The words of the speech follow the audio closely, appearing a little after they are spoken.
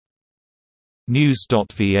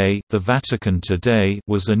News.va, The Vatican Today,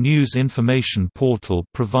 was a news information portal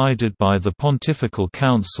provided by the Pontifical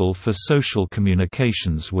Council for Social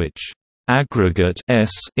Communications which aggregates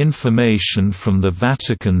information from the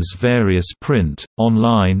Vatican's various print,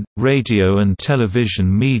 online, radio and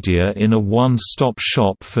television media in a one-stop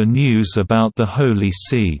shop for news about the Holy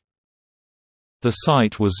See. The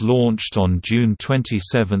site was launched on June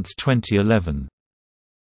 27, 2011.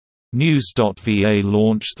 News.va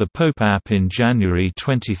launched the Pope app in January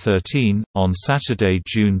 2013. On Saturday,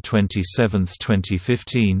 June 27,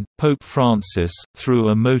 2015, Pope Francis, through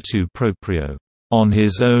a motu proprio, on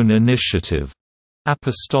his own initiative,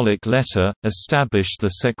 apostolic letter, established the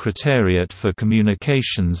Secretariat for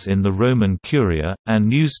Communications in the Roman Curia, and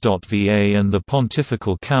News.va and the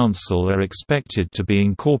Pontifical Council are expected to be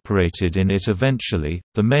incorporated in it eventually.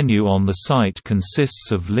 The menu on the site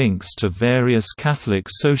consists of links to various Catholic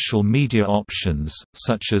social media options,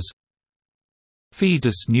 such as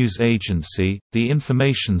Fides News Agency, the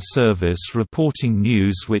information service reporting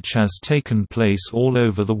news which has taken place all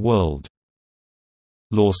over the world.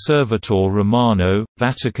 L'Osservatore Romano,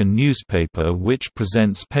 Vatican newspaper which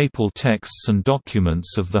presents papal texts and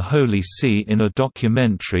documents of the Holy See in a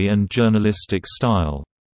documentary and journalistic style.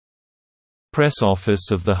 Press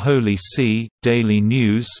Office of the Holy See, daily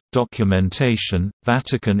news, documentation,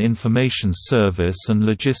 Vatican Information Service and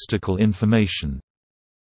logistical information.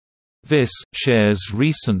 This shares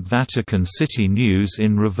recent Vatican City news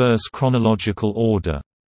in reverse chronological order.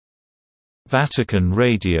 Vatican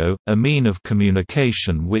Radio, a mean of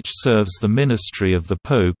communication which serves the ministry of the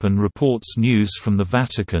Pope and reports news from the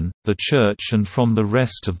Vatican, the Church and from the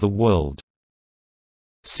rest of the world.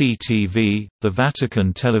 CTV, the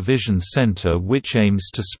Vatican Television Center which aims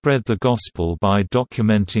to spread the Gospel by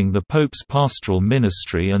documenting the Pope's pastoral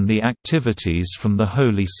ministry and the activities from the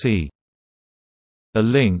Holy See. A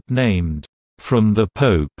link named, "From the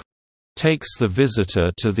Pope", takes the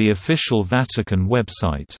visitor to the official Vatican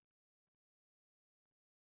website.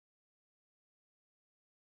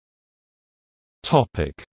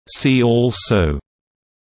 See also: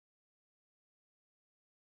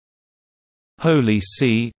 Holy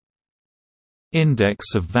See,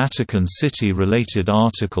 Index of Vatican City-related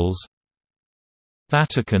articles,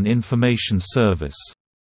 Vatican Information Service.